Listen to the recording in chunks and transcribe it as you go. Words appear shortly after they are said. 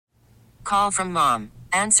Call from mom.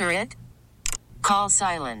 Answer it. Call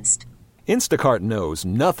silenced. Instacart knows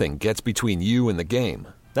nothing gets between you and the game.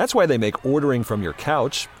 That's why they make ordering from your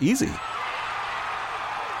couch easy.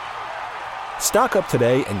 Stock up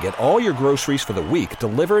today and get all your groceries for the week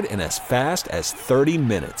delivered in as fast as 30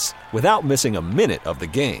 minutes without missing a minute of the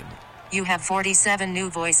game. You have 47 new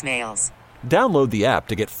voicemails. Download the app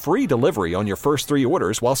to get free delivery on your first 3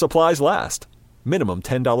 orders while supplies last. Minimum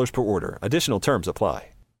 $10 per order. Additional terms apply.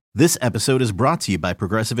 This episode is brought to you by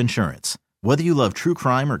Progressive Insurance. Whether you love true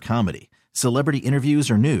crime or comedy, celebrity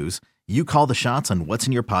interviews or news, you call the shots on what's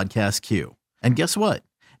in your podcast queue. And guess what?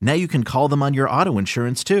 Now you can call them on your auto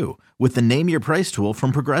insurance too with the Name Your Price tool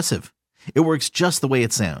from Progressive. It works just the way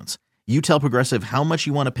it sounds. You tell Progressive how much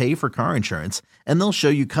you want to pay for car insurance, and they'll show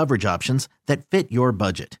you coverage options that fit your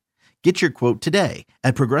budget. Get your quote today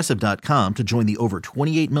at Progressive.com to join the over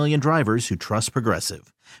 28 million drivers who trust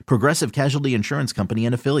Progressive. Progressive Casualty Insurance Company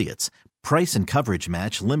and Affiliates. Price and coverage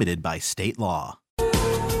match limited by state law.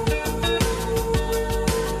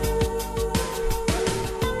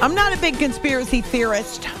 I'm not a big conspiracy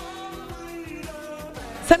theorist.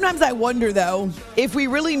 Sometimes I wonder, though, if we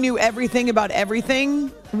really knew everything about everything,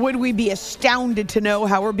 would we be astounded to know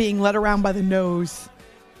how we're being led around by the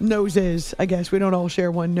noses? I guess we don't all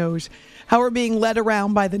share one nose. How we're being led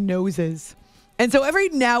around by the noses. And so every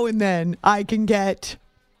now and then I can get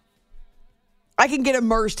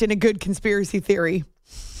immersed in a good conspiracy theory.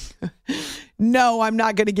 No, I'm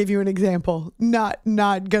not going to give you an example. Not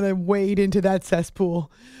going to wade into that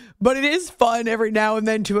cesspool. But it is fun every now and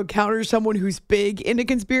then to encounter someone who's big into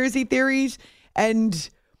conspiracy theories and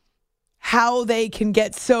how they can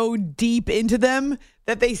get so deep into them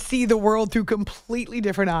that they see the world through completely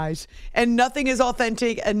different eyes. And nothing is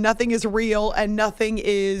authentic and nothing is real and nothing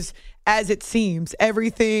is as it seems.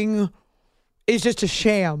 Everything is just a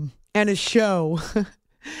sham and a show.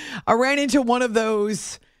 I ran into one of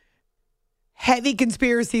those heavy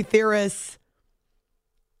conspiracy theorists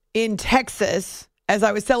in Texas as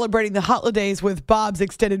I was celebrating the holidays with Bob's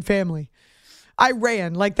extended family. I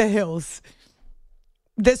ran like the hills.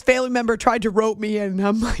 This family member tried to rope me in.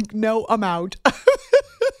 I'm like, no, I'm out.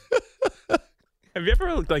 Have you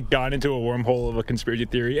ever gone into a wormhole of a conspiracy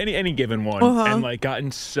theory, any given one, and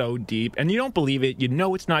gotten so deep, and you don't believe it, you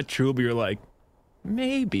know it's not true, but you're like,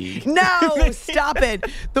 maybe. No, stop it.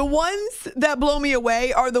 The ones that blow me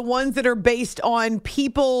away are the ones that are based on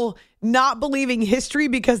people not believing history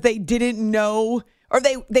because they didn't know or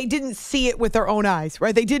they didn't see it with their own eyes,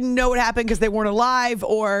 right? They didn't know what happened because they weren't alive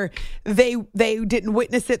or they didn't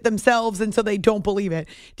witness it themselves, and so they don't believe it.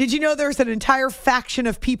 Did you know there's an entire faction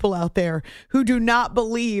of people out there who do not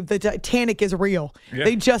believe the Titanic is real? Yeah.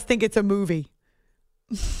 They just think it's a movie.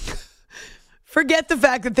 Forget the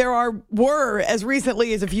fact that there were, as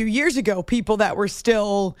recently as a few years ago, people that were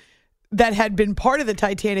still, that had been part of the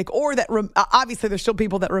Titanic, or that, obviously there's still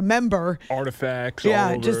people that remember. Artifacts all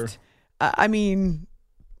over.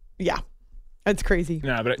 Yeah, that's crazy.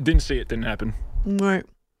 Nah, but I didn't see it, didn't happen. Right.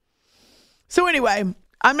 So anyway,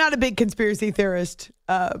 I'm not a big conspiracy theorist.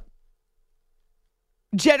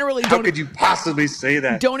 Generally, how could you possibly say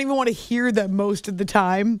that? Don't even want to hear them most of the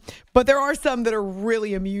time, but there are some that are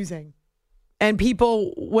really amusing. And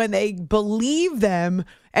people, when they believe them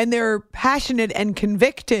and they're passionate and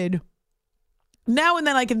convicted, now and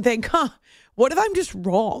then I can think, what if I'm just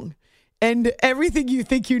wrong? And everything you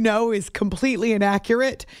think you know is completely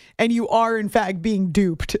inaccurate, and you are, in fact, being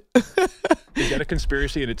duped. Is that a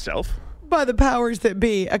conspiracy in itself? By the powers that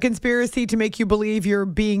be. A conspiracy to make you believe you're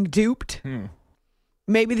being duped.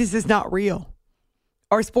 Maybe this is not real.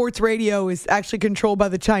 Our sports radio is actually controlled by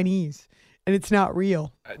the Chinese. And it's not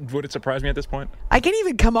real. Would it surprise me at this point? I can't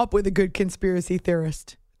even come up with a good conspiracy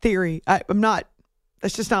theory.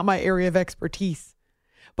 That's just not my area of expertise.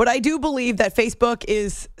 But I do believe that Facebook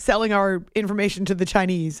is selling our information to the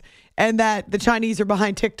Chinese, and that the Chinese are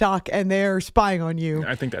behind TikTok and they're spying on you.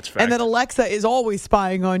 I think that's fact. And that Alexa is always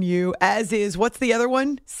spying on you, as is, what's the other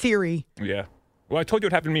one? Siri. Yeah. Well, I told you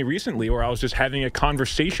what happened to me recently, where I was just having a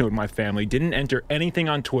conversation with my family, didn't enter anything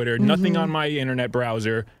on Twitter, nothing on my internet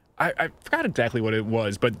browser. I forgot exactly what it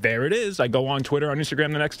was, but there it is. I go on Twitter, on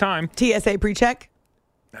Instagram the next time. TSA pre-check?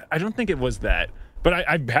 I don't think it was that. But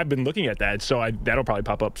I have been looking at that, so that'll probably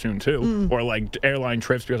pop up soon, too. Or, airline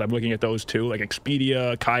trips, because I'm looking at those, too. Like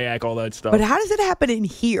Expedia, Kayak, all that stuff. But how does it happen in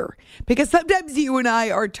here? Because sometimes you and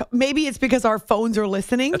I are, maybe it's because our phones are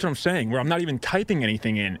listening. That's what I'm saying, where I'm not even typing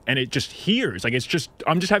anything in, and it just hears.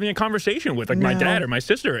 I'm just having a conversation with, my dad or my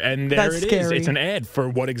sister, and there it is. It's an ad for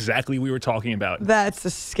what exactly we were talking about.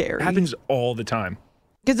 That's scary. It happens all the time.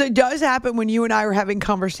 Because it does happen when you and I are having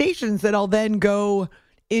conversations that I'll then go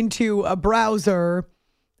into a browser,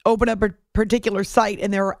 open up a particular site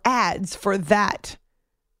and there are ads for that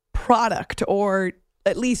product or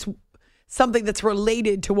at least something that's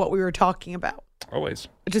related to what we were talking about. Always.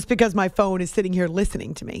 Just because my phone is sitting here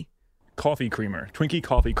listening to me. Coffee creamer. Twinkie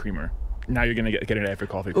coffee creamer. Now you're going to get an ad for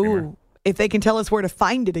coffee creamer. Ooh, if they can tell us where to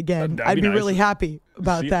find it again, I'd be nice. Really happy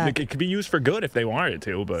about that. It could be used for good if they wanted it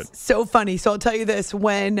to, but... So funny. So I'll tell you this.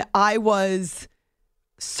 When I was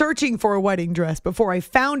searching for a wedding dress, before I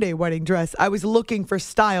found a wedding dress, I was looking for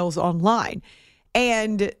styles online.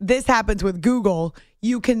 And this happens with Google.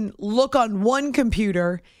 You can look on one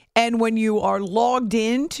computer, and when you are logged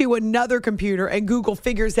into another computer and Google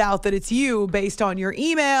figures out that it's you based on your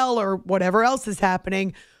email or whatever else is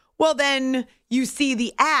happening, well, then you see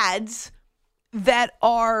the ads that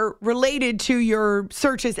are related to your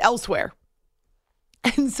searches elsewhere.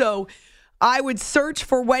 And so I would search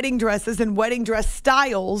for wedding dresses and wedding dress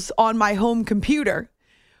styles on my home computer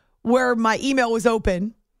where my email was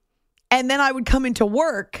open. And then I would come into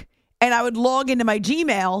work and I would log into my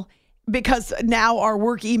Gmail because now our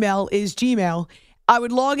work email is Gmail. I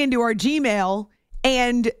would log into our Gmail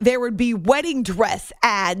and there would be wedding dress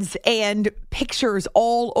ads and pictures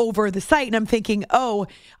all over the site. And I'm thinking, oh,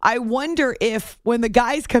 I wonder if when the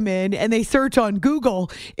guys come in and they search on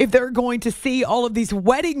Google, if they're going to see all of these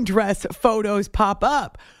wedding dress photos pop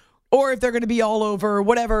up, or if they're going to be all over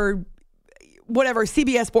whatever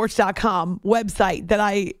CBSSports.com website that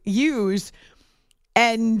I use,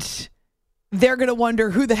 and they're going to wonder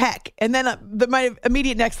who the heck. And then my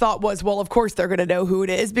immediate next thought was, well, of course they're going to know who it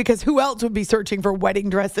is because who else would be searching for wedding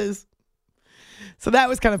dresses? So that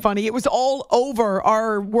was kind of funny. It was all over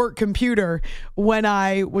our work computer when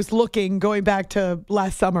I was looking, going back to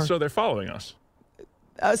last summer. So they're following us.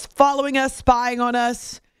 Following us, spying on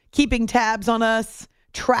us, keeping tabs on us,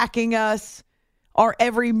 tracking us, our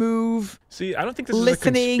every move. See, I don't think this is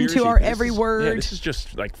listening to our every word. Yeah, this is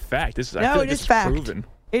just like fact. I feel it like is fact. Proven.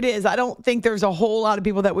 It is. I don't think there's a whole lot of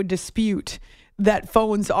people that would dispute that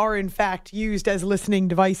phones are, in fact, used as listening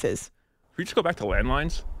devices. Should we just go back to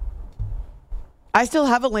landlines? I still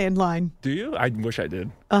have a landline. Do you? I wish I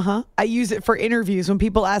did. Uh-huh. I use it for interviews when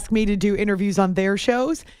people ask me to do interviews on their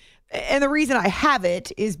shows. And the reason I have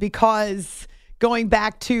it is because going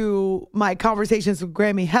back to my conversations with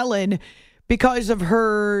Grammy Helen, because of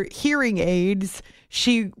her hearing aids,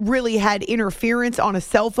 she really had interference on a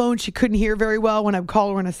cell phone. She couldn't hear very well when I'd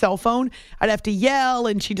call her on a cell phone. I'd have to yell,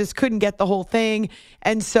 and she just couldn't get the whole thing.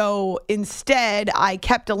 And so instead, I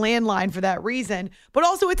kept a landline for that reason. But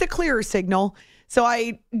also, it's a clearer signal. So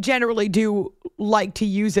I generally do like to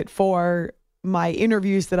use it for my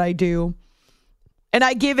interviews that I do. And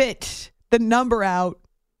I give it the number out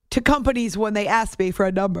to companies when they ask me for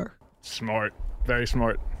a number. Smart. Very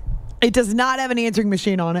smart. It does not have an answering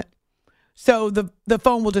machine on it. So the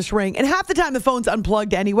phone will just ring. And half the time the phone's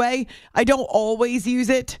unplugged anyway. I don't always use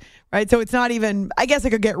it, right? So it's not even, I guess I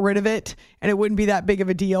could get rid of it and it wouldn't be that big of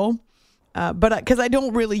a deal. But because I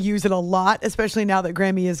don't really use it a lot, especially now that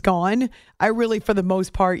Grammy is gone, I really, for the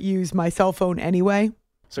most part, use my cell phone anyway.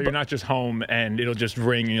 So you're not just home and it'll just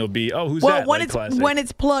ring and you'll be, oh, who's that? Well, when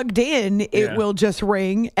it's plugged in, it will just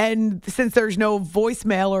ring. And since there's no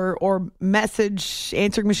voicemail or message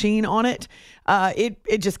answering machine on it,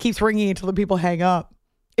 it just keeps ringing until the people hang up.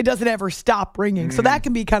 It doesn't ever stop ringing. So that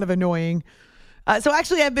can be kind of annoying. So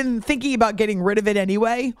actually, I've been thinking about getting rid of it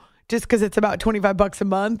anyway, just because it's about $25 a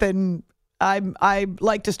month. And I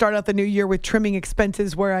like to start out the new year with trimming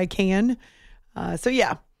expenses where I can. So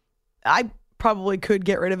yeah, I probably could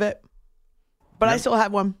get rid of it, but I still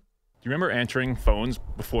have one. Do you remember answering phones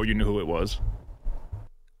before you knew who it was?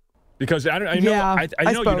 Because I know you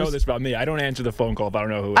know this about me. I don't answer the phone call if I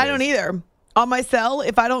don't know who it is. I don't either. On my cell,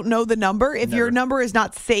 if I don't know the number, if your number is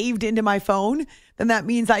not saved into my phone, then that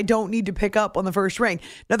means I don't need to pick up on the first ring.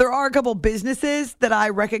 Now, there are a couple businesses that I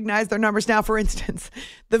recognize their numbers now. For instance,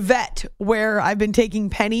 the vet, where I've been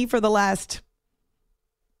taking Penny for the last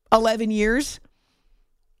 11 years.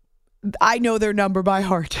 I know their number by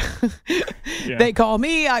heart. Yeah. They call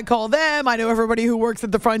me, I call them. I know everybody who works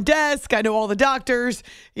at the front desk. I know all the doctors.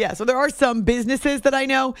 Yeah, so there are some businesses that I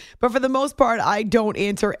know, but for the most part, I don't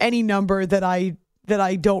answer any number that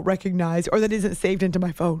I don't recognize or that isn't saved into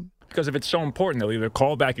my phone. Because if it's so important, they'll either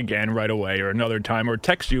call back again right away or another time or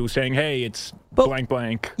text you saying, hey, it's blank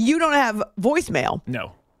blank. You don't have voicemail.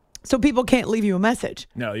 No. So people can't leave you a message.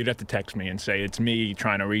 No, you'd have to text me and say, it's me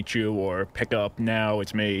trying to reach you, or pick up now,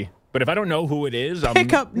 it's me. But if I don't know who it is,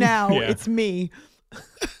 pick up now, it's me.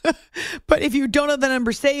 But if you don't have the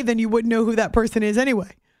number saved, then you wouldn't know who that person is anyway.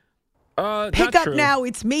 Pick up now,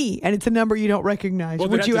 it's me, and it's a number you don't recognize.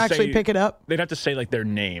 Would you actually pick it up? They'd have to say like their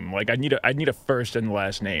name. Like I'd need a first and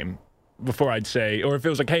last name. before I'd say, or if it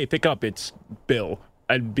was like, hey, pick up, it's Bill,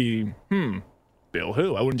 I'd be, Bill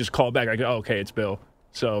who? I wouldn't just call back. I go, oh, okay, it's Bill.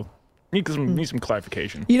 So need some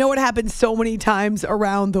clarification. You know what happens so many times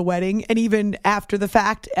around the wedding and even after the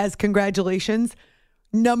fact as congratulations?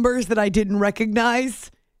 Numbers that I didn't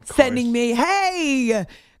recognize sending me, hey,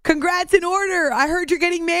 congrats in order. I heard you're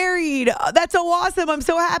getting married. That's so awesome. I'm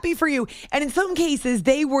so happy for you. And in some cases,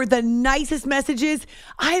 they were the nicest messages.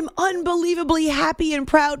 I'm unbelievably happy and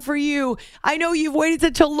proud for you. I know you've waited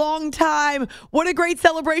such a long time. What a great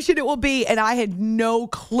celebration it will be. And I had no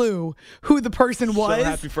clue who the person was. So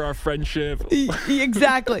happy for our friendship.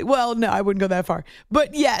 Exactly. Well, no, I wouldn't go that far.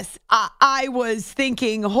 But yes, I was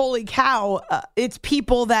thinking, holy cow, it's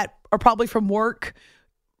people that are probably from work.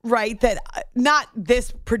 Right, that not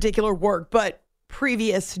this particular work, but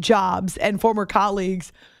previous jobs and former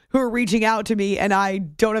colleagues who are reaching out to me, and I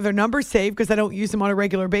don't have their numbers saved because I don't use them on a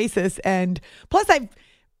regular basis. And plus,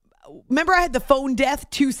 remember I had the phone death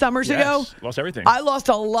 2 summers ago? Lost everything. I lost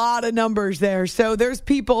a lot of numbers there. So there's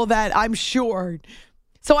people that I'm sure.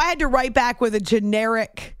 So I had to write back with a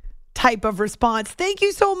generic type of response. Thank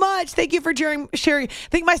you so much. Thank you for sharing. I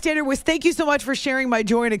think my standard was thank you so much for sharing my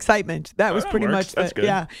joy and excitement. That was pretty much That's good.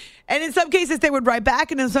 Yeah. And in some cases they would write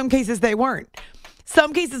back and in some cases they weren't.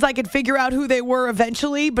 Some cases I could figure out who they were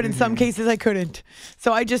eventually, but in some cases I couldn't.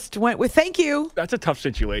 So I just went with thank you. That's a tough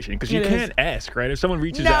situation because you can't ask, right? If someone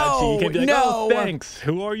reaches out to you, you can't be like, oh, thanks.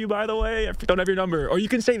 Who are you, by the way? I don't have your number. Or you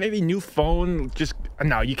can say maybe new phone.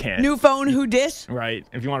 No, you can't. New phone, who dis? Right.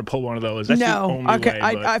 If you want to pull one of those, that's the only way.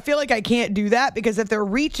 I feel like I can't do that because if they're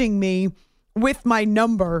reaching me with my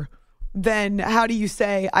number, then how do you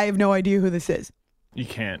say, I have no idea who this is? You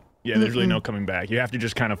can't. Yeah, there's really no coming back. You have to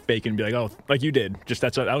just kind of fake and be like, oh, like you did.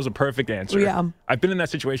 That was a perfect answer. Yeah. I've been in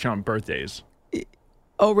that situation on birthdays.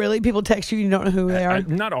 Oh, really? People text you, you don't know who they are?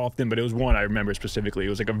 Not often, but it was one I remember specifically. It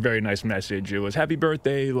was like a very nice message. It was happy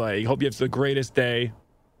birthday. Like, hope you have the greatest day.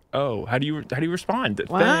 Oh, how do you respond?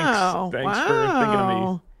 Wow. Thanks for thinking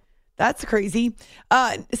of me. That's crazy.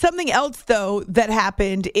 Something else, though, that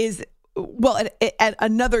happened is, well, at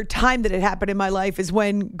another time that it happened in my life is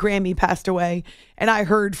when Grammy passed away. And I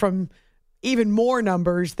heard from even more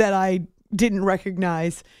numbers that I didn't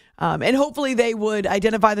recognize. And hopefully they would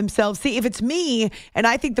identify themselves. See, if it's me and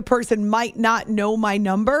I think the person might not know my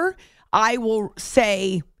number, I will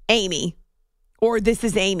say Amy or this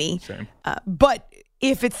is Amy. Same. But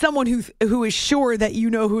if it's someone who is sure that you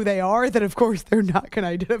know who they are, then of course they're not going to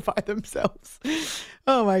identify themselves.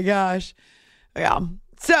 Oh my gosh. Yeah.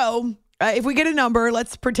 So if we get a number,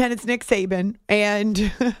 let's pretend it's Nick Saban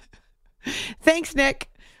and thanks, Nick.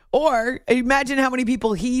 Or imagine how many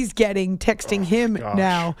people he's getting texting him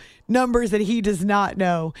now, numbers that he does not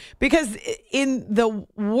know. Because in the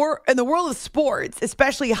world of sports,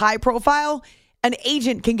 especially high profile, an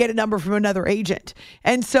agent can get a number from another agent.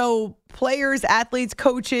 And so players, athletes,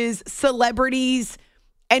 coaches, celebrities,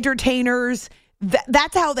 entertainers,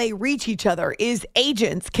 that's how they reach each other, is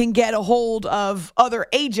agents can get a hold of other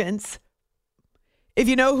agents. If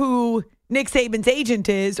you know who Nick Saban's agent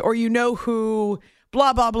is, or you know who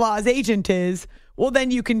blah, blah, blah's agent is, well, then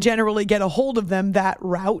you can generally get a hold of them that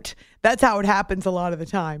route. That's how it happens a lot of the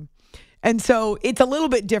time. And so it's a little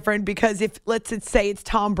bit different because if, let's say it's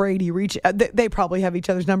Tom Brady, they probably have each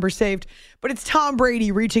other's numbers saved, but it's Tom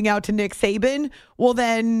Brady reaching out to Nick Saban, well,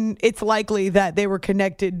 then it's likely that they were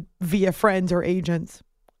connected via friends or agents.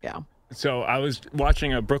 Yeah. So I was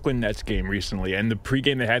watching a Brooklyn Nets game recently, and the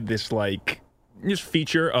pregame, they had this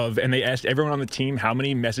feature of, and they asked everyone on the team how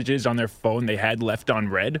many messages on their phone they had left on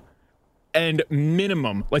read. And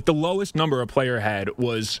minimum, the lowest number a player had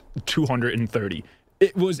was 230.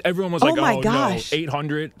 Everyone was like, oh my no, gosh.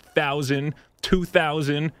 800, 1,000,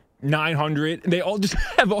 2,000, 900. They all just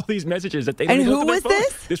have all these messages that they don't And even who look at their was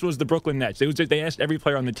phone. this? This was the Brooklyn Nets. They asked every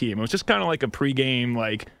player on the team. It was just kind of like a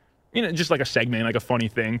pregame, just like a segment, like a funny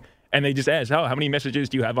thing. And they just asked, how many messages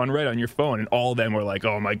do you have unread on your phone? And all of them were like,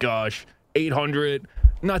 oh my gosh, 800,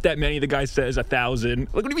 not that many. The guy says 1,000.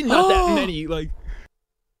 What do you mean not that many?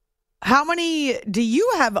 How many do you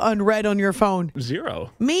have unread on your phone? 0.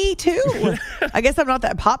 Me too. I guess I'm not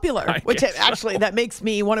that popular, so. That makes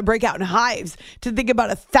me want to break out in hives to think about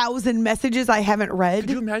 1,000 messages I haven't read. Could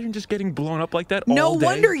you imagine just getting blown up like that all No day?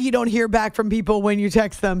 wonder you don't hear back from people when you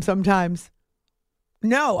text them sometimes.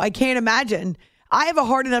 No, I can't imagine. I have a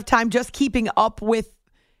hard enough time just keeping up with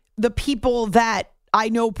the people that I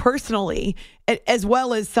know personally, as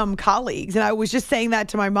well as some colleagues. And I was just saying that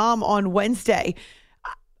to my mom on Wednesday.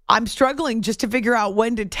 I'm struggling just to figure out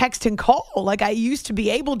when to text and call like I used to be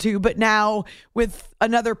able to, but now with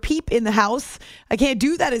another peep in the house, I can't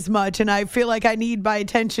do that as much, and I feel like I need my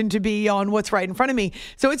attention to be on what's right in front of me.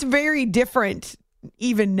 So it's very different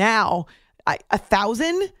even now.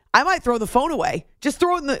 1,000? I might throw the phone away. Just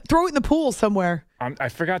throw it in the pool somewhere. I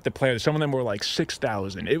forgot the players. Some of them were like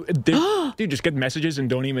 6,000. Dude, just get messages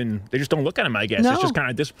and they just don't look at them, I guess. No. It's just kind of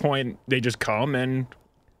at this point, they just come and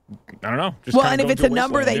I don't know. Well, and if it's a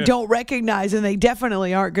number they don't recognize, and they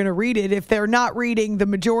definitely aren't going to read it, if they're not reading the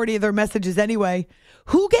majority of their messages anyway,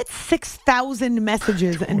 who gets 6,000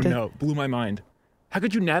 messages? No, blew my mind. How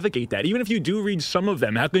could you navigate that? Even if you do read some of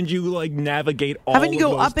them, how could you navigate all of those? How can you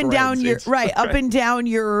go up and down up and down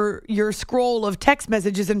your scroll of text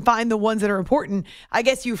messages and find the ones that are important? I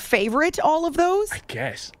guess you favorite all of those? I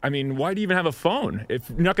guess. I mean, why do you even have a phone if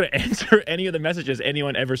you're not going to answer any of the messages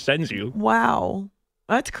anyone ever sends you? Wow.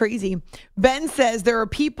 That's crazy. Ben says there are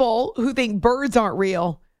people who think birds aren't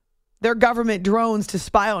real. They're government drones to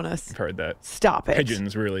spy on us. I've heard that. Stop it.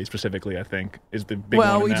 Pigeons, really, specifically, I think, is the big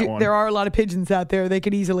one in that one. There are a lot of pigeons out there. They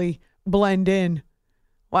could easily blend in.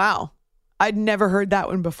 Wow. I'd never heard that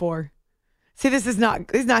one before. See, this is not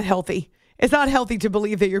healthy. It's not healthy to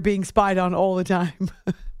believe that you're being spied on all the time.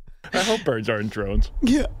 I hope birds aren't drones.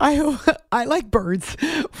 Yeah, I like birds.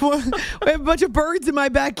 I have a bunch of birds in my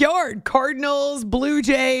backyard. Cardinals, blue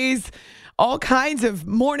jays, all kinds of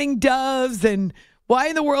mourning doves, and why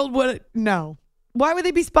in the world no. Why would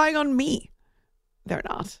they be spying on me? They're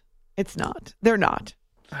not. It's not. They're not.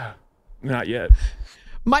 Not yet.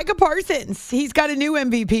 Micah Parsons, he's got a new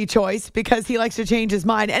MVP choice because he likes to change his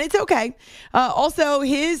mind, and it's okay. Also,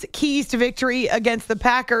 his keys to victory against the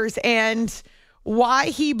Packers and why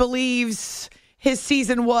he believes his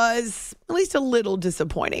season was at least a little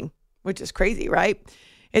disappointing, which is crazy, right?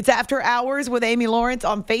 It's After Hours with Amy Lawrence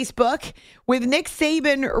on Facebook. With Nick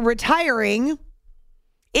Saban retiring,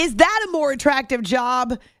 is that a more attractive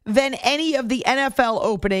job than any of the NFL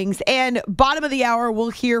openings? And bottom of the hour, we'll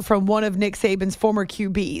hear from one of Nick Saban's former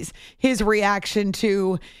QBs, his reaction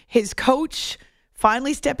to his coach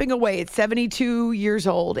finally stepping away at 72 years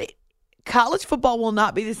old. College football will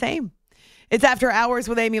not be the same. It's After Hours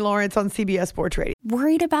with Amy Lawrence on CBS Sports Radio.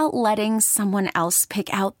 Worried about letting someone else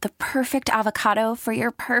pick out the perfect avocado for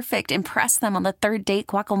your perfect impress them on the third date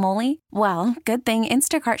guacamole? Well, good thing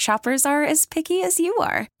Instacart shoppers are as picky as you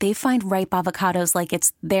are. They find ripe avocados like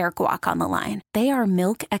it's their guac on the line. They are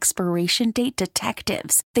milk expiration date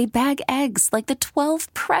detectives. They bag eggs like the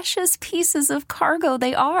 12 precious pieces of cargo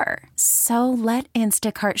they are. So let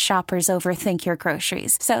Instacart shoppers overthink your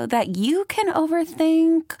groceries so that you can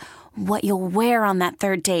overthink what you'll wear on that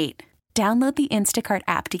third date. Download the Instacart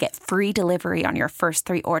app to get free delivery on your first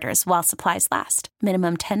 3 orders while supplies last.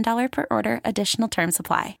 Minimum $10 per order. Additional terms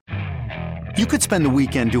apply. You could spend the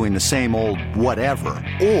weekend doing the same old whatever,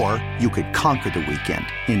 or you could conquer the weekend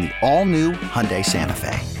in the all-new Hyundai Santa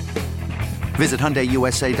Fe. Visit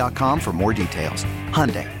HyundaiUSA.com for more details.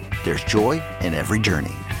 Hyundai, there's joy in every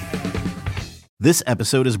journey. This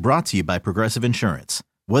episode is brought to you by Progressive Insurance.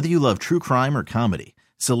 Whether you love true crime or comedy,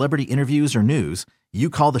 celebrity interviews or news, you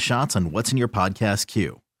call the shots on what's in your podcast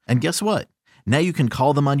queue. And guess what? Now you can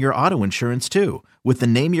call them on your auto insurance too with the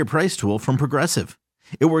Name Your Price tool from Progressive.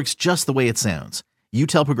 It works just the way it sounds. You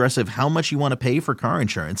tell Progressive how much you want to pay for car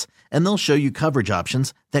insurance, and they'll show you coverage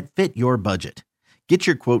options that fit your budget. Get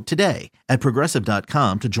your quote today at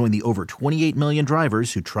Progressive.com to join the over 28 million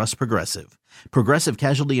drivers who trust Progressive. Progressive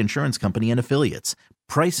Casualty Insurance Company and Affiliates.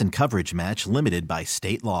 Price and coverage match limited by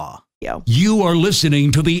state law. You are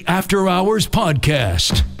listening to the After Hours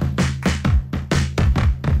Podcast.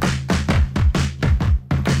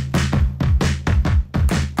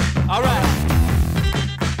 All right.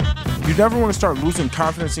 You never want to start losing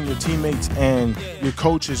confidence in your teammates and your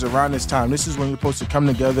coaches around this time. This is when you're supposed to come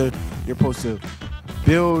together. You're supposed to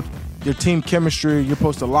build your team chemistry. You're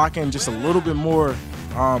supposed to lock in just a little bit more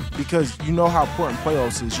because you know how important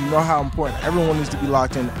playoffs is. You know how important everyone needs to be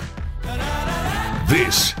locked in.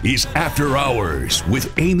 This is After Hours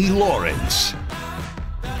with Amy Lawrence.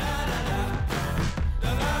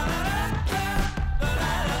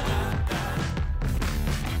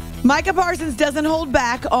 Micah Parsons doesn't hold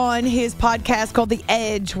back on his podcast called The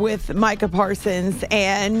Edge with Micah Parsons.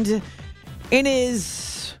 And in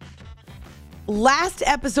his last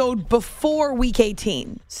episode before Week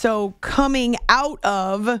 18, so coming out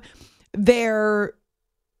of their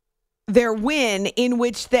their win in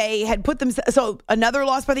which they had put themselves, so another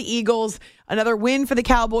loss by the Eagles, another win for the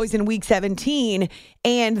Cowboys in week 17,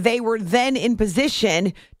 and they were then in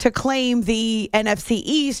position to claim the NFC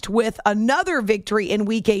East with another victory in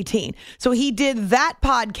week 18. So he did that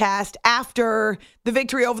podcast after the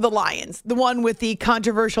victory over the Lions, the one with the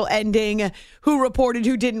controversial ending, who reported,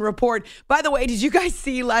 who didn't report. By the way, did you guys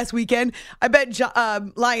see last weekend? I bet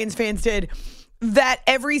Lions fans did, that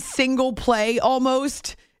every single play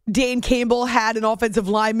almost, Dan Campbell had an offensive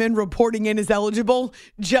lineman reporting in as eligible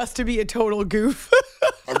just to be a total goof.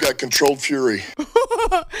 I've got controlled fury.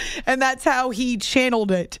 And that's how he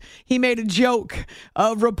channeled it. He made a joke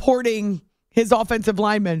of reporting his offensive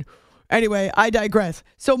lineman. Anyway, I digress.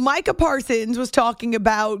 So Micah Parsons was talking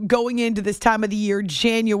about going into this time of the year,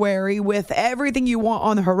 January, with everything you want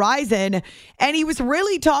on the horizon. And he was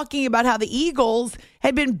really talking about how the Eagles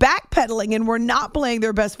had been backpedaling and were not playing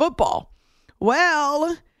their best football.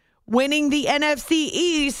 Well, winning the NFC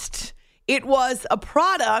East, it was a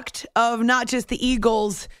product of not just the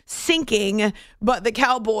Eagles sinking, but the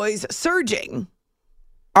Cowboys surging.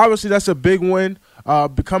 Obviously, that's a big win,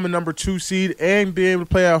 becoming number 2 seed and being able to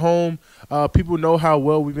play at home. People know how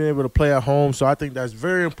well we've been able to play at home, so I think that's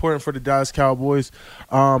very important for the Dallas Cowboys,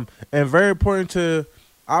 and very important to,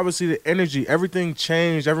 obviously, the energy. Everything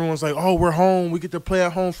changed. Everyone's like, oh, we're home. We get to play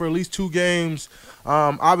at home for at least 2 games.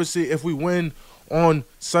 Obviously, if we win on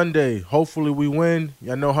Sunday, hopefully we win.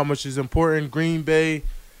 I know how much is important. Green Bay,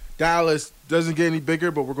 Dallas doesn't get any bigger,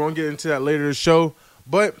 but we're going to get into that later in the show.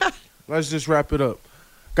 But let's just wrap it up.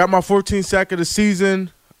 Got my 14th sack of the season.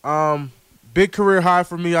 Big career high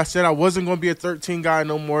for me. I said I wasn't going to be a 13 guy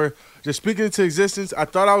no more. Just speaking into existence, I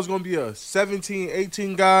thought I was going to be a 17,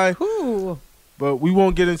 18 guy. Ooh. But we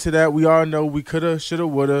won't get into that. We all know we coulda, shoulda,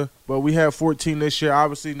 woulda. But we have 14 this year.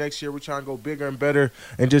 Obviously, next year we're trying to go bigger and better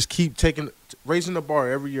and just keep raising the bar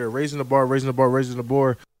every year. Raising the bar.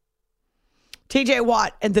 TJ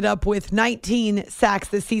Watt ended up with 19 sacks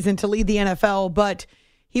this season to lead the NFL, but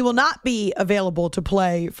he will not be available to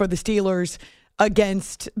play for the Steelers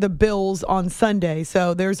against the Bills on Sunday.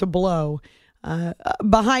 So there's a blow.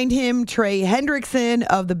 Behind him, Trey Hendrickson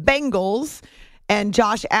of the Bengals and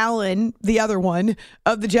Josh Allen, the other one,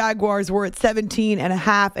 of the Jaguars were at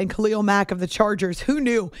 17.5, and Khalil Mack of the Chargers. Who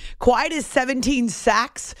knew? Quite as 17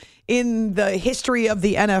 sacks in the history of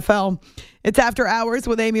the NFL. It's After Hours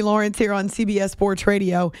with Amy Lawrence here on CBS Sports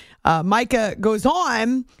Radio. Micah goes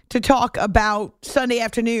on to talk about Sunday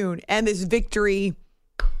afternoon and this victory.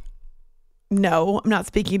 No, I'm not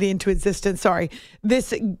speaking it into existence. Sorry.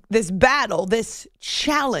 This battle, this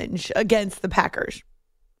challenge against the Packers.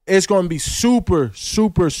 It's going to be super,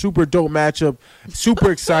 super, super dope matchup.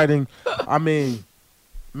 Super exciting. I mean,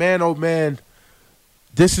 man, oh, man,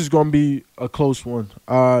 this is going to be a close one.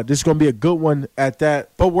 This is going to be a good one at that.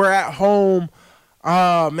 But we're at home.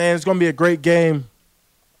 Man, it's going to be a great game.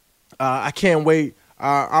 I can't wait.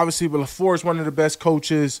 Obviously, LaFleur is one of the best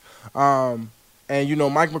coaches. And, you know,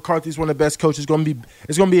 Mike McCarthy is one of the best coaches. It's going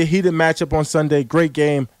to be a heated matchup on Sunday. Great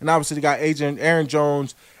game. And obviously, they got Aaron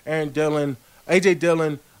Jones, A.J.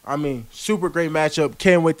 Dillon. I mean, super great matchup.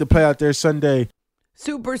 Can't wait to play out there Sunday.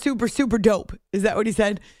 Super, super, super dope. Is that what he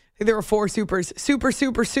said? I think there were 4 supers. Super,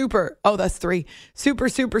 super, super. Oh, that's 3. Super,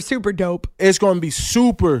 super, super dope. It's going to be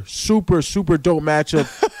super, super, super dope matchup.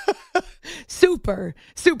 Super,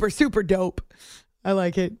 super, super dope. I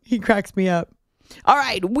like it. He cracks me up. All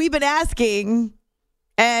right. We've been asking,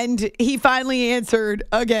 and he finally answered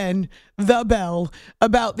again, the bell,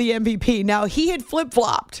 about the MVP. Now, he had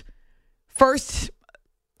flip-flopped. First,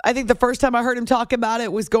 I think the first time I heard him talk about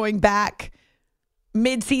it was going back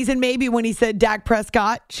mid-season maybe when he said Dak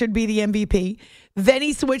Prescott should be the MVP. Then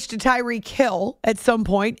he switched to Tyreek Hill at some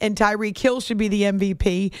point, and Tyreek Hill should be the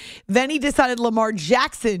MVP. Then he decided Lamar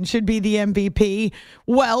Jackson should be the MVP.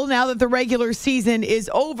 Well, now that the regular season is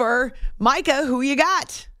over, Micah, who you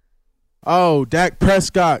got? Oh, Dak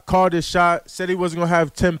Prescott called his shot, said he wasn't going to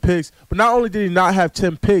have 10 picks. But not only did he not have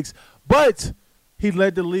 10 picks, but he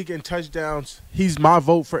led the league in touchdowns. He's my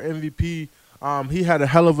vote for MVP. He had a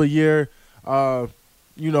hell of a year.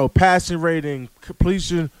 Passing rating,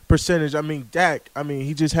 completion percentage. I mean, Dak,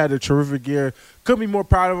 he just had a terrific year. Couldn't be more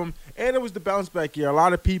proud of him. And it was the bounce back year. A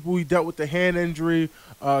lot of people, he dealt with the hand injury,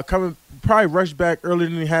 probably rushed back earlier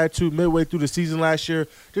than he had to midway through the season last year,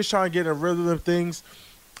 just trying to get in a rhythm of things.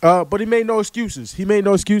 But he made no excuses.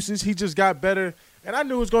 He just got better. And I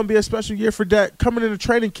knew it was going to be a special year for Dak coming into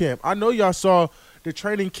training camp. I know y'all saw the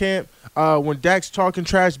training camp when Dak's talking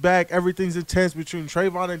trash back. Everything's intense between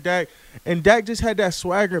Trayvon and Dak. And Dak just had that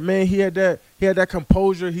swagger, man. He had that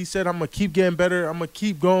composure. He said, I'm going to keep getting better. I'm going to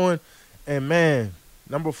keep going. And, man,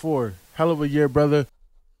 number 4, hell of a year, brother.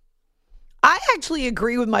 I actually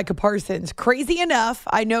agree with Micah Parsons. Crazy enough,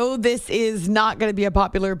 I know this is not going to be a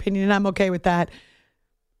popular opinion, and I'm okay with that.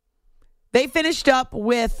 They finished up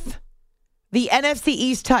with the NFC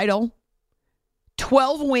East title,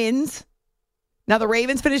 12 wins. Now, the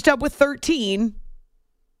Ravens finished up with 13.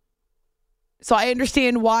 So I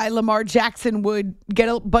understand why Lamar Jackson would get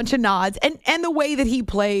a bunch of nods and the way that he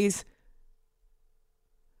plays.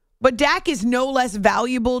 But Dak is no less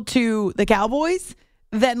valuable to the Cowboys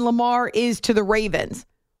than Lamar is to the Ravens.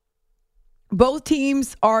 Both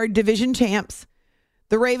teams are division champs.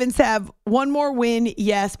 The Ravens have one more win,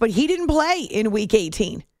 yes, but he didn't play in Week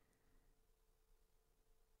 18.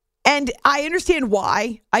 And I understand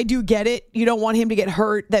why. I do get it. You don't want him to get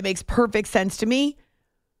hurt. That makes perfect sense to me.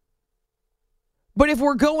 But if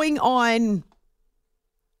we're going on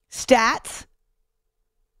stats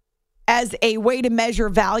as a way to measure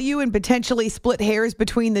value and potentially split hairs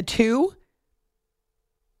between the two,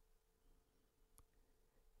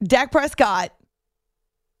 Dak Prescott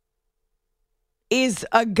is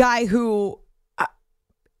a guy who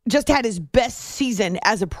just had his best season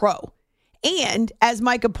as a pro. And as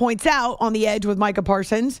Micah points out on the edge with Micah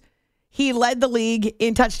Parsons, he led the league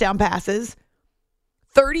in touchdown passes,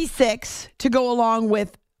 36 to go along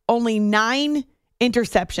with only 9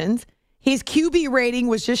 interceptions. His QB rating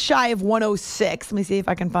was just shy of 106. Let me see if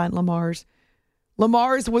I can find Lamar's.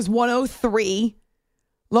 Lamar's was 103.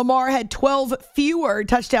 Lamar had 12 fewer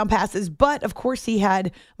touchdown passes, but of course he had,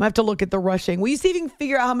 I'm going to have to look at the rushing. Will you see if you can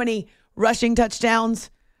figure out how many rushing touchdowns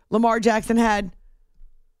Lamar Jackson had?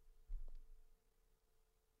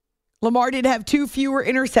 Lamar did have 2 fewer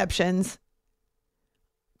interceptions.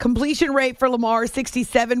 Completion rate for Lamar,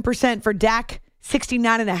 67%. For Dak,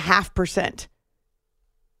 69.5%.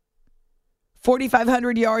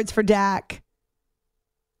 4,500 yards for Dak.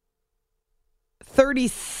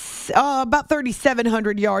 About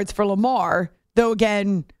 3,700 yards for Lamar. Though,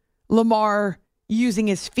 again, Lamar using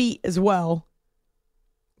his feet as well.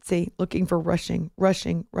 Let's see, looking for rushing.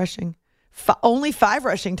 Only 5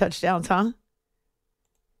 rushing touchdowns, huh?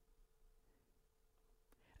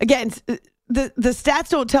 Again, the stats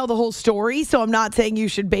don't tell the whole story, so I'm not saying you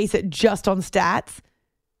should base it just on stats.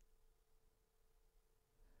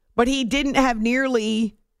 But he didn't have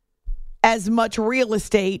nearly as much real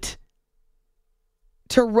estate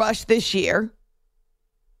to rush this year.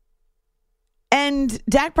 And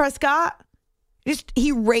Dak Prescott,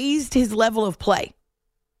 he raised his level of play.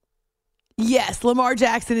 Yes, Lamar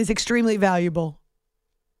Jackson is extremely valuable.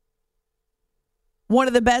 One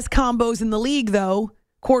of the best combos in the league, though,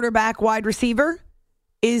 quarterback, wide receiver,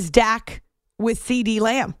 is Dak with CD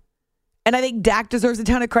Lamb. And I think Dak deserves a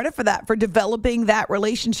ton of credit for that, for developing that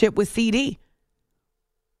relationship with CD.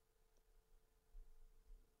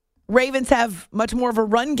 Ravens have much more of a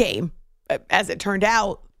run game, as it turned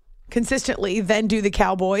out, consistently than do the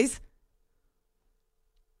Cowboys.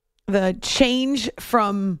 The change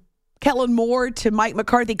from Kellen Moore to Mike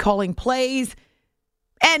McCarthy calling plays,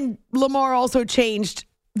 and Lamar also changed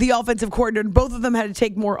the offensive coordinator. Both of them had to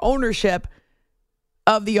take more ownership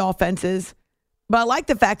of the offenses. But I like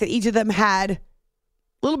the fact that each of them had a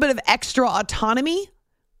little bit of extra autonomy,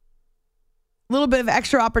 a little bit of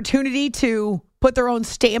extra opportunity to put their own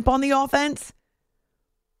stamp on the offense.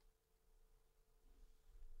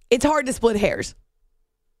 It's hard to split hairs.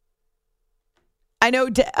 I know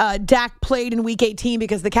Dak played in Week 18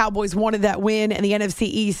 because the Cowboys wanted that win and the NFC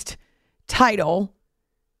East title.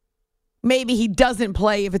 Maybe he doesn't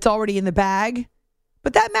play if it's already in the bag.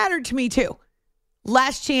 But that mattered to me too.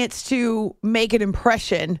 Last chance to make an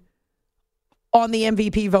impression on the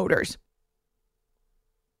MVP voters.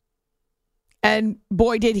 And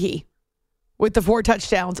boy, did he. With the 4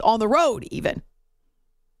 touchdowns on the road even.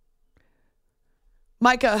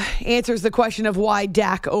 Micah answers the question of why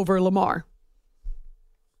Dak over Lamar.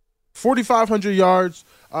 4,500 yards,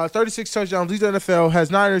 36 touchdowns, leads the NFL,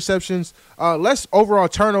 has 9 interceptions, less overall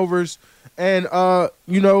turnovers, and, QBR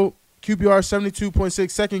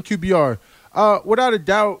 72.6, second QBR. Without a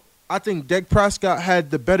doubt, I think Dak Prescott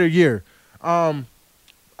had the better year. Look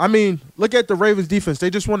at the Ravens defense. They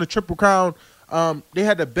just won a Triple Crown. They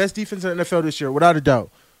had the best defense in the NFL this year, without a doubt.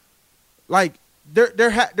 Like,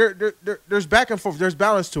 there's back and forth. There's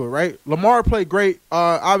balance to it, right? Lamar played great.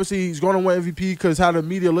 Obviously, he's going to win MVP because how the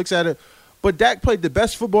media looks at it. But Dak played the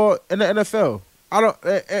best football in the NFL.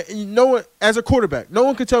 As a quarterback, no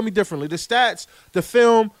one can tell me differently. The stats, the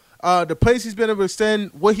film, the plays he's been able to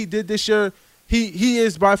extend, what he did this year, he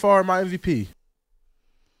is by far my MVP.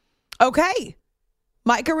 Okay.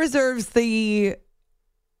 Micah reserves the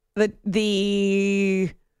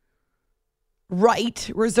right,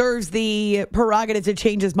 reserves the prerogative to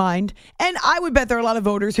change his mind. And I would bet there are a lot of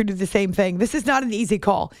voters who do the same thing. This is not an easy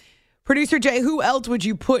call. Producer Jay, who else would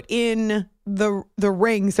you put in the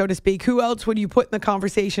ring, so to speak? Who else would you put in the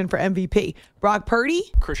conversation for MVP? Brock Purdy?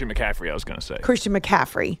 Christian McCaffrey, I was going to say. Christian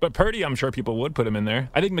McCaffrey. But Purdy, I'm sure people would put him in there.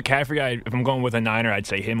 I think McCaffrey, if I'm going with a Niner, I'd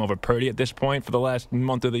say him over Purdy at this point for the last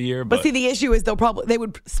month of the year. But see, the issue is they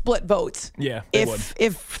would split votes. Yeah, they would.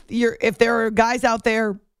 If there are guys out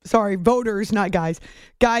there, voters, not guys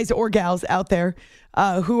or gals out there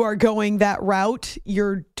who are going that route,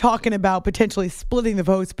 you're talking about potentially splitting the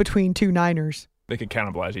votes between two Niners. They could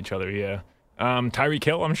cannibalize each other, yeah. Tyreek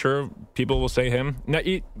Hill, I'm sure people will say him. No,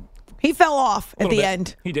 he fell off at the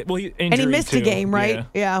end. He did. Well, and he missed a game, right?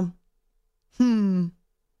 Yeah.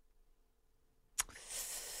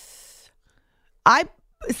 I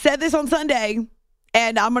said this on Sunday,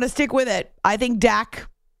 and I'm going to stick with it. I think Dak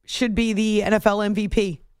should be the NFL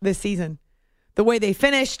MVP this season. The way they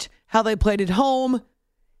finished, how they played at home.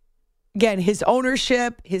 Again, his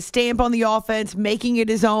ownership, his stamp on the offense, making it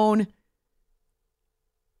his own.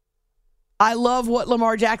 I love what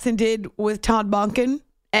Lamar Jackson did with Todd Monken.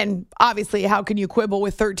 And obviously, how can you quibble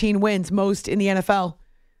with 13 wins, most in the NFL?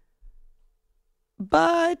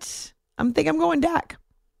 But I think I'm going Dak.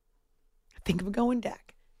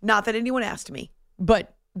 Not that anyone asked me,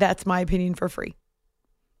 but that's my opinion for free.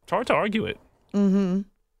 It's hard to argue it. Mm-hmm.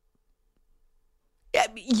 Yeah,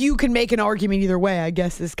 you can make an argument either way, I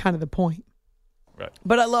guess, is kind of the point. Right.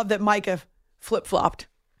 But I love that Micah flip-flopped.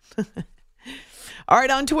 All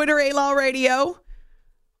right, on Twitter, A-Law Radio.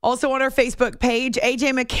 Also on our Facebook page,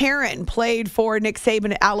 A.J. McCarron played for Nick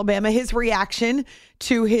Saban at Alabama. His reaction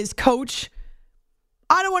to his coach,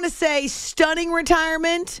 I don't want to say stunning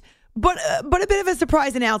retirement, but a bit of a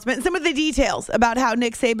surprise announcement. And some of the details about how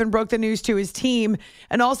Nick Saban broke the news to his team.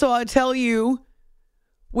 And also I'll tell you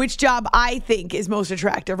which job I think is most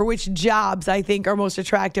attractive, or which jobs I think are most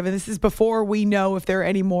attractive. And this is before we know if there are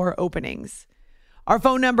any more openings. Our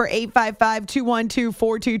phone number,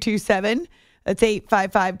 855-212-4227. That's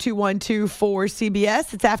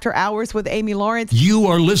 855-212-4CBS. It's After Hours with Amy Lawrence. You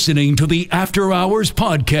are listening to the After Hours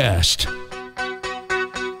podcast.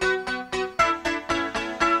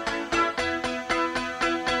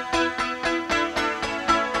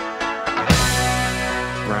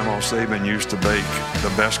 Grandma Saban used to bake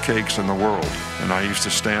the best cakes in the world, and I used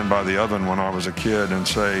to stand by the oven when I was a kid and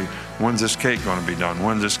say, when's this cake going to be done?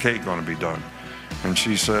 When's this cake going to be done? And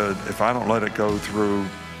she said, if I don't let it go through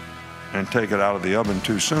and take it out of the oven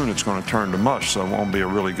too soon, it's going to turn to mush, so it won't be a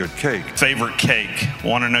really good cake. Favorite cake?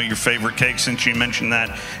 Want to know your favorite cake since you mentioned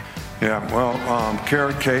that? Yeah, well,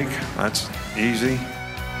 carrot cake, that's easy.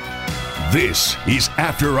 This is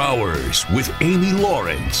After Hours with Amy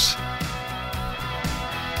Lawrence.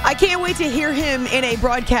 I can't wait to hear him in a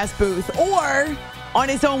broadcast booth or on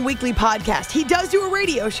his own weekly podcast. He does do a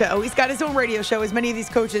radio show. He's got his own radio show, as many of these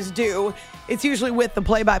coaches do. It's usually with the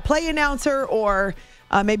play-by-play announcer, or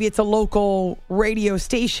maybe it's a local radio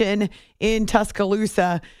station in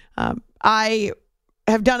Tuscaloosa. I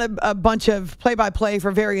have done a bunch of play-by-play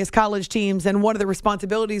for various college teams, and one of the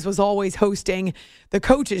responsibilities was always hosting the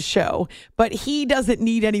coaches show. But he doesn't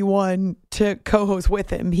need anyone to co-host with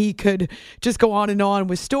him. He could just go on and on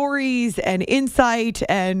with stories and insight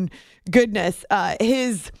and goodness.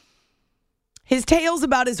 His tales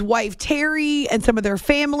about his wife, Terry, and some of their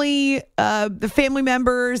family, the family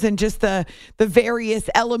members, and just the various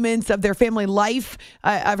elements of their family life.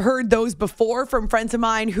 I've heard those before from friends of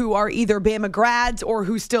mine who are either Bama grads or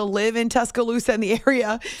who still live in Tuscaloosa in the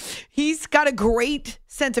area. He's got a great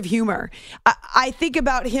sense of humor. I think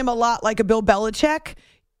about him a lot like a Bill Belichick.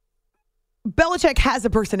 Belichick has a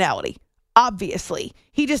personality, obviously.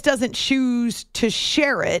 He just doesn't choose to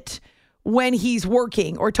share it when he's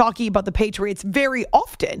working or talking about the Patriots very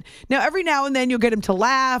often. Now, every now and then you'll get him to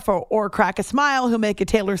laugh or crack a smile. He'll make a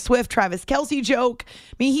Taylor Swift, Travis Kelce joke.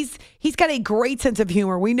 I mean, he's got a great sense of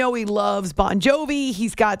humor. We know he loves Bon Jovi.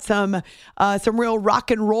 He's got some real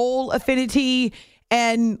rock and roll affinity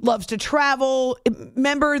and loves to travel.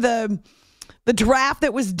 Remember the draft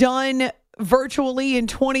that was done virtually in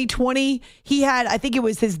 2020? He had, I think it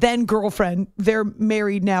was his then girlfriend. They're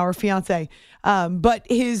married now, or fiance. But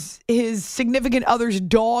his significant other's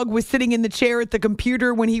dog was sitting in the chair at the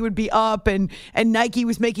computer when he would be up, and Nike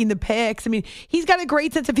was making the picks. I mean, he's got a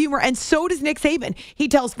great sense of humor, and so does Nick Saban. He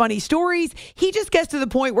tells funny stories. He just gets to the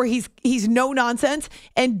point where he's no nonsense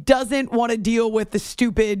and doesn't want to deal with the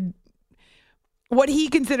stupid, what he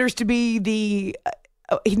considers to be the,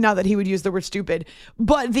 not that he would use the word stupid,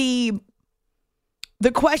 but the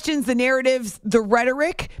the questions, the narratives, the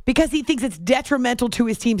rhetoric, because he thinks it's detrimental to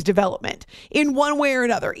his team's development in one way or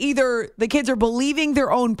another. Either the kids are believing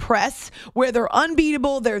their own press, where they're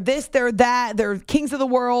unbeatable, they're this, they're that, they're kings of the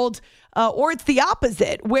world, or it's the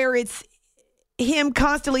opposite, where it's him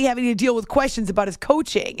constantly having to deal with questions about his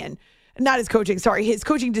coaching and his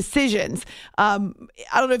coaching decisions. I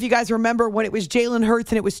don't know if you guys remember when it was Jalen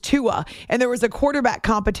Hurts and it was Tua, and there was a quarterback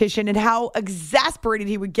competition and how exasperated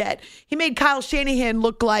he would get. He made Kyle Shanahan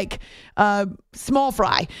look like small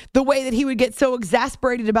fry, the way that he would get so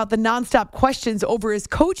exasperated about the nonstop questions over his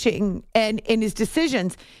coaching and his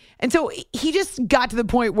decisions. And so he just got to the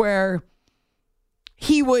point where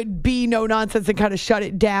he would be no nonsense and kind of shut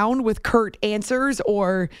it down with curt answers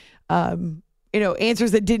or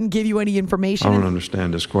answers that didn't give you any information. I don't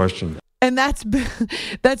understand this question. And that's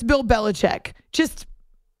Bill Belichick. Just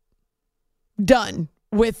done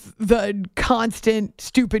with the constant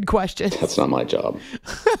stupid questions. That's not my job.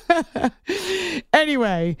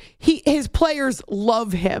 Anyway, his players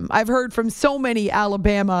love him. I've heard from so many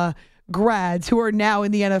Alabama grads who are now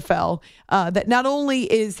in the NFL that not only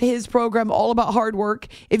is his program all about hard work,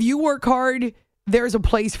 if you work hard, there's a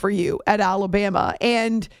place for you at Alabama.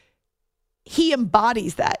 And he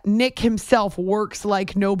embodies that. Nick himself works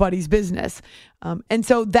like nobody's business. And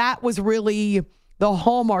so that was really the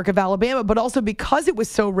hallmark of Alabama, but also because it was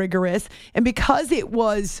so rigorous and because it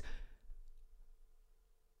was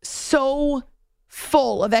so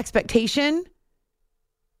full of expectation,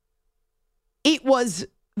 it was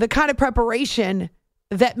the kind of preparation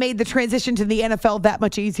that made the transition to the NFL that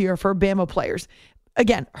much easier for Bama players.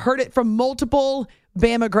 Again, heard it from multiple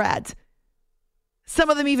Bama grads. Some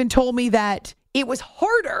of them even told me that it was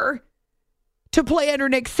harder to play under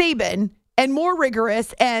Nick Saban and more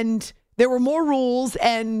rigorous, and there were more rules,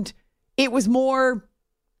 and it was more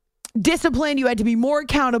disciplined. You had to be more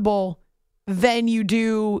accountable than you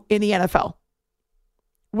do in the NFL,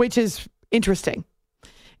 which is interesting.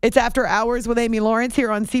 It's After Hours with Amy Lawrence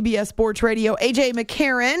here on CBS Sports Radio. A.J.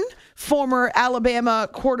 McCarron, former Alabama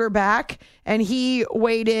quarterback, and he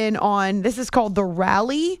weighed in on, this is called The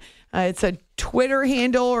Rally. It's a Twitter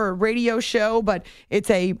handle or a radio show, but it's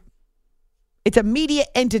a media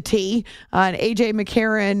entity. And A.J.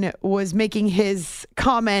 McCarron was making his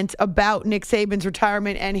comment about Nick Saban's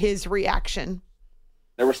retirement and his reaction.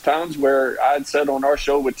 There was times where I'd said on our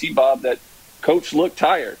show with T-Bob that Coach looked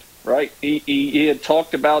tired, right? He had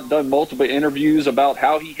talked about, done multiple interviews about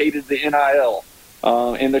how he hated the NIL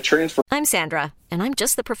and the transfer. I'm Sandra, and I'm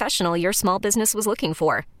just the professional your small business was looking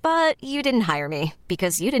for. But you didn't hire me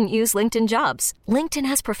because you didn't use LinkedIn Jobs. LinkedIn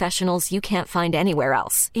has professionals you can't find anywhere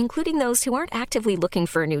else, including those who aren't actively looking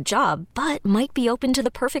for a new job, but might be open to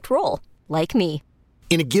the perfect role, like me.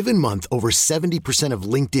 In a given month, over 70% of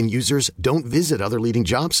LinkedIn users don't visit other leading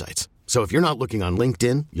job sites. So if you're not looking on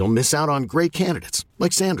LinkedIn, you'll miss out on great candidates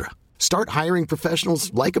like Sandra. Start hiring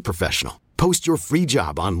professionals like a professional. Post your free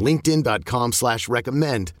job on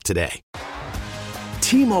linkedin.com/recommend today.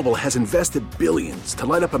 T-Mobile has invested billions to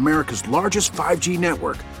light up America's largest 5G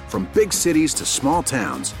network, from big cities to small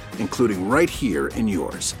towns, including right here in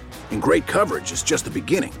yours. And great coverage is just the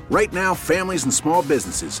beginning. Right now, families and small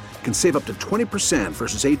businesses can save up to 20%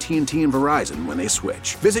 versus AT&T and Verizon when they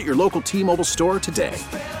switch. Visit your local T-Mobile store today.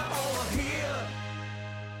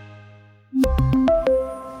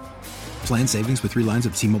 Plan savings with 3 lines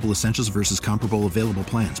of T-Mobile Essentials versus comparable available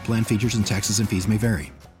plans. Plan features and taxes and fees may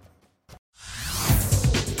vary.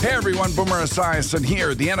 Hey everyone, Boomer Esiason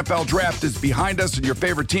here. The NFL Draft is behind us and your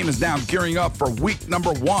favorite team is now gearing up for week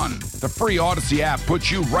number 1. The free Odyssey app puts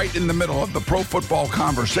you right in the middle of the pro football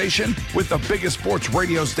conversation with the biggest sports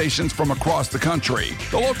radio stations from across the country.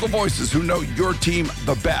 The local voices who know your team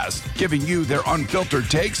the best, giving you their unfiltered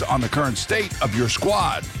takes on the current state of your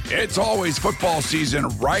squad. It's always football season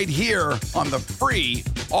right here on the free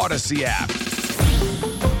Odyssey app.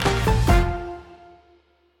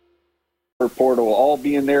 Portal all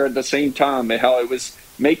being there at the same time, and how it was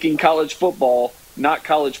making college football not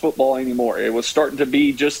college football anymore. It was starting to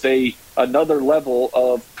be just another level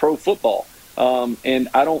of pro football. And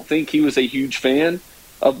I don't think he was a huge fan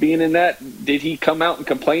of being in that. Did he come out and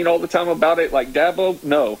complain all the time about it like Dabo?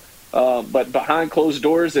 No. But behind closed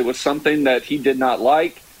doors, it was something that he did not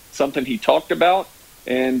like, something he talked about.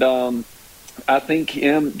 And I think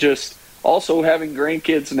him just also having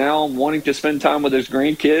grandkids now, wanting to spend time with his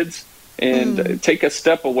grandkids and take a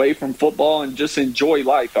step away from football and just enjoy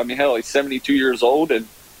life. I mean, hell, he's 72 years old, and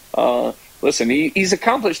listen, he's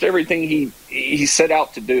accomplished everything he set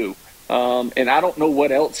out to do. And I don't know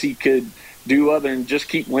what else he could do other than just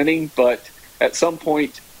keep winning. But at some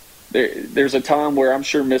point, there's a time where I'm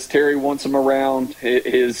sure Miss Terry wants him around.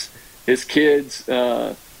 His his kids,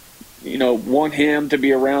 want him to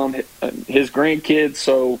be around his grandkids.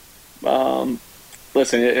 So,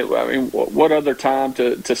 listen, what other time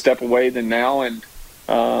to step away than now? And,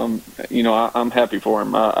 I'm happy for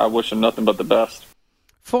him. I wish him nothing but the best.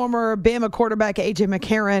 Former Bama quarterback A.J.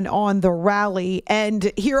 McCarron on the rally.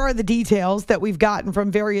 And here are the details that we've gotten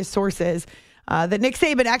from various sources that Nick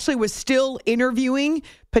Saban actually was still interviewing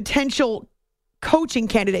potential coaching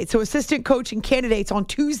candidates, so assistant coaching candidates on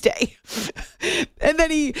Tuesday. And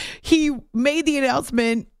then he made the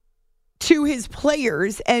announcement to his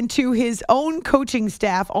players and to his own coaching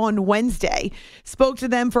staff on Wednesday, spoke to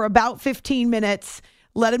them for about 15 minutes,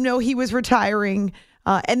 let them know he was retiring,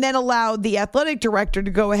 and then allowed the athletic director to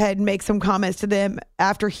go ahead and make some comments to them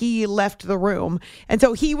after he left the room. And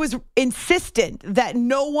so he was insistent that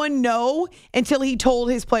no one know until he told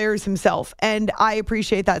his players himself. And I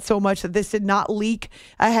appreciate that so much that this did not leak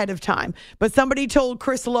ahead of time. But somebody told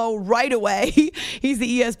Chris Lowe right away, he's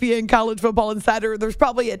the ESPN College Football Insider, there's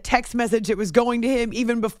probably a text message that was going to him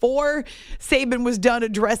even before Saban was done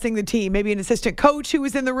addressing the team. Maybe an assistant coach who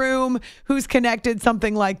was in the room, who's connected,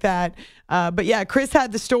 something like that. But yeah, Chris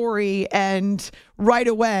had the story, and right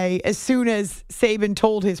away, as soon as Saban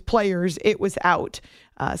told his players, it was out.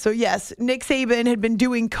 So yes, Nick Saban had been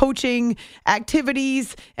doing coaching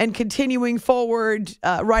activities and continuing forward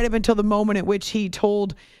right up until the moment at which he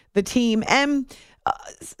told the team. And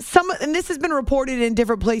and this has been reported in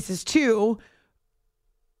different places too.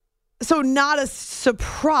 So not a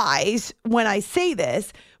surprise when I say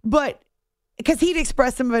this, but because he'd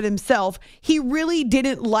expressed some of it himself, he really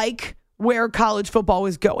didn't like where college football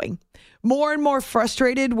was going. More and more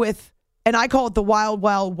frustrated with, and I call it the wild,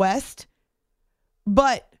 wild west,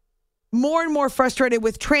 but more and more frustrated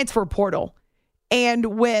with transfer portal and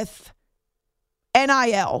with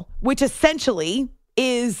NIL, which essentially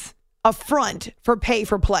is a front for pay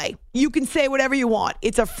for play. You can say whatever you want.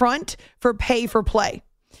 It's a front for pay for play.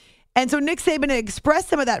 And so Nick Saban had expressed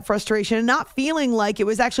some of that frustration and not feeling like it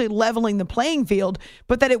was actually leveling the playing field,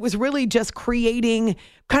 but that it was really just creating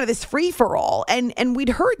kind of this free-for-all. And we'd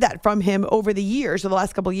heard that from him over the years, or the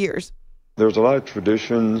last couple of years. There's a lot of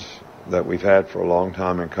traditions that we've had for a long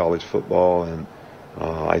time in college football, and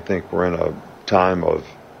I think we're in a time of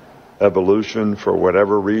evolution for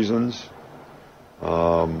whatever reasons.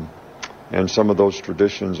 And some of those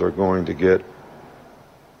traditions are going to get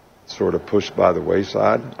sort of pushed by the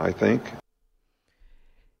wayside, I think.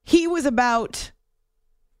 He was about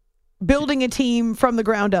building a team from the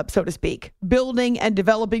ground up, so to speak, building and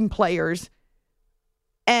developing players.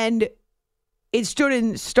 And it stood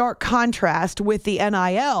in stark contrast with the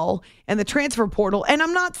NIL and the transfer portal. And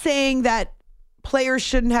I'm not saying that players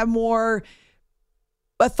shouldn't have more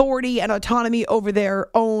authority and autonomy over their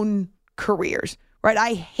own careers. Right,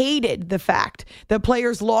 I hated the fact that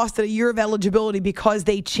players lost a year of eligibility because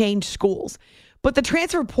they changed schools. But the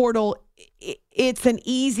transfer portal, it's an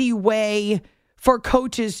easy way for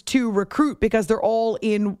coaches to recruit because they're all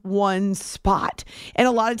in one spot. And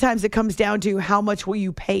a lot of times it comes down to how much will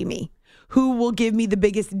you pay me? Who will give me the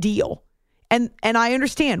biggest deal? And I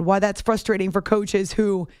understand why that's frustrating for coaches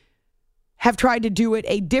who have tried to do it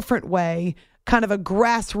a different way, kind of a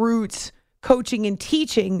grassroots coaching and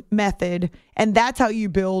teaching method, and that's how you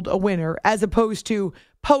build a winner, as opposed to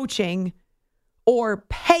poaching or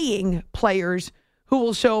paying players who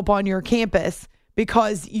will show up on your campus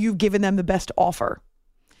because you've given them the best offer.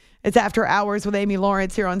 It's After Hours with Amy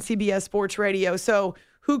Lawrence here on CBS Sports Radio. So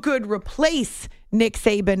who could replace Nick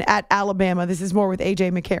Saban at Alabama? This is more with A.J.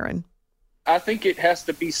 McCarron. I think it has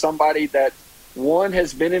to be somebody that, one,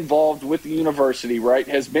 has been involved with the university, right,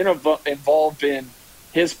 has been involved in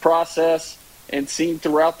his process and seen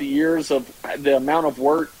throughout the years of the amount of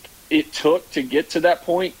work it took to get to that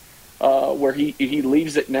point where he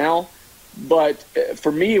leaves it now. But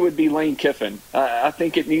for me, it would be Lane Kiffin. I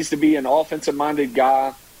think it needs to be an offensive-minded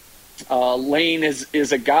guy. Lane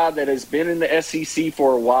is a guy that has been in the SEC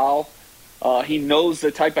for a while. He knows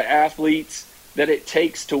the type of athletes that it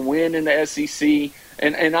takes to win in the SEC.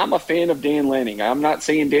 And I'm a fan of Dan Lanning. I'm not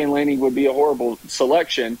saying Dan Lanning would be a horrible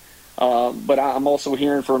selection, but I'm also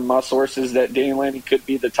hearing from my sources that Dan Lanning could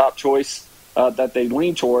be the top choice that they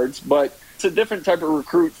lean towards. But it's a different type of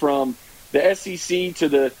recruit from the SEC to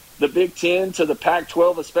the Big Ten to the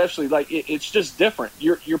Pac-12 especially. Like, it's just different.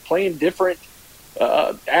 You're playing different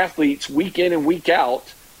athletes week in and week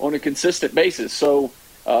out on a consistent basis. So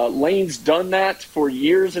Lane's done that for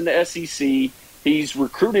years in the SEC. He's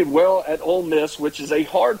recruited well at Ole Miss, which is a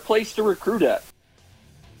hard place to recruit at.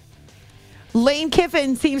 Lane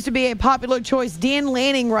Kiffin seems to be a popular choice. Dan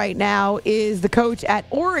Lanning right now is the coach at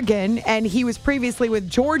Oregon, and he was previously with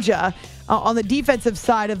Georgia on the defensive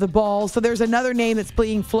side of the ball. So there's another name that's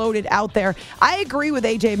being floated out there. I agree with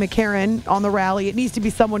A.J. McCarron on the rally. It needs to be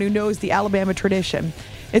someone who knows the Alabama tradition.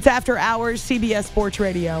 It's After Hours, CBS Sports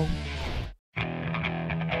Radio.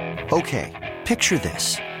 Okay, picture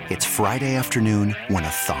this. It's Friday afternoon when a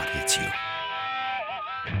thought hits you.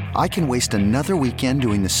 I can waste another weekend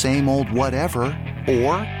doing the same old whatever,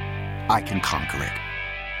 or I can conquer it.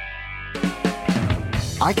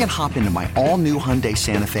 I can hop into my all-new Hyundai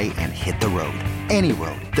Santa Fe and hit the road. Any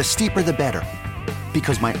road. The steeper, the better.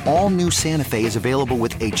 Because my all-new Santa Fe is available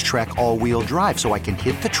with H-Track all-wheel drive, so I can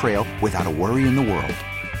hit the trail without a worry in the world.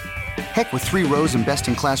 Heck, with 3 rows and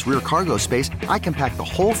best-in-class rear cargo space, I can pack the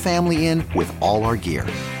whole family in with all our gear.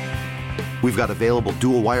 We've got available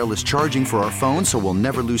dual wireless charging for our phones, so we'll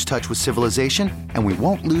never lose touch with civilization, and we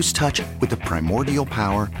won't lose touch with the primordial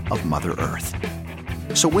power of Mother Earth.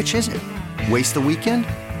 So which is it? Waste the weekend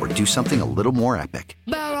or do something a little more epic?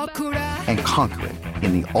 And conquer it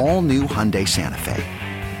in the all-new Hyundai Santa Fe.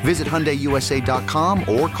 Visit HyundaiUSA.com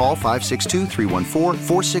or call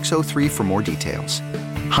 562-314-4603 for more details.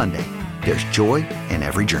 Hyundai, there's joy in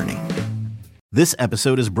every journey. This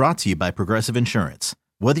episode is brought to you by Progressive Insurance.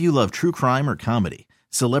 Whether you love true crime or comedy,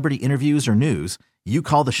 celebrity interviews or news, you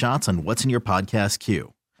call the shots on what's in your podcast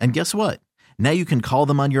queue. And guess what? Now you can call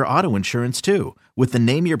them on your auto insurance too with the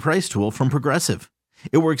Name Your Price tool from Progressive.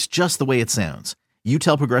 It works just the way it sounds. You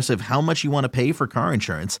tell Progressive how much you want to pay for car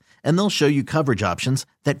insurance, and they'll show you coverage options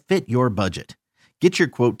that fit your budget. Get your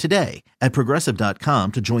quote today at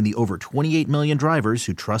Progressive.com to join the over 28 million drivers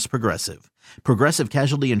who trust Progressive. Progressive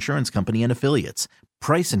Casualty Insurance Company and Affiliates.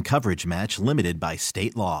 Price and coverage match limited by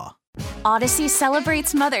state law. Odyssey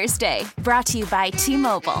celebrates Mother's Day, brought to you by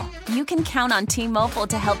T-Mobile. You can count on T-Mobile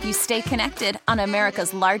to help you stay connected on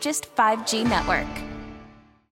America's largest 5G network.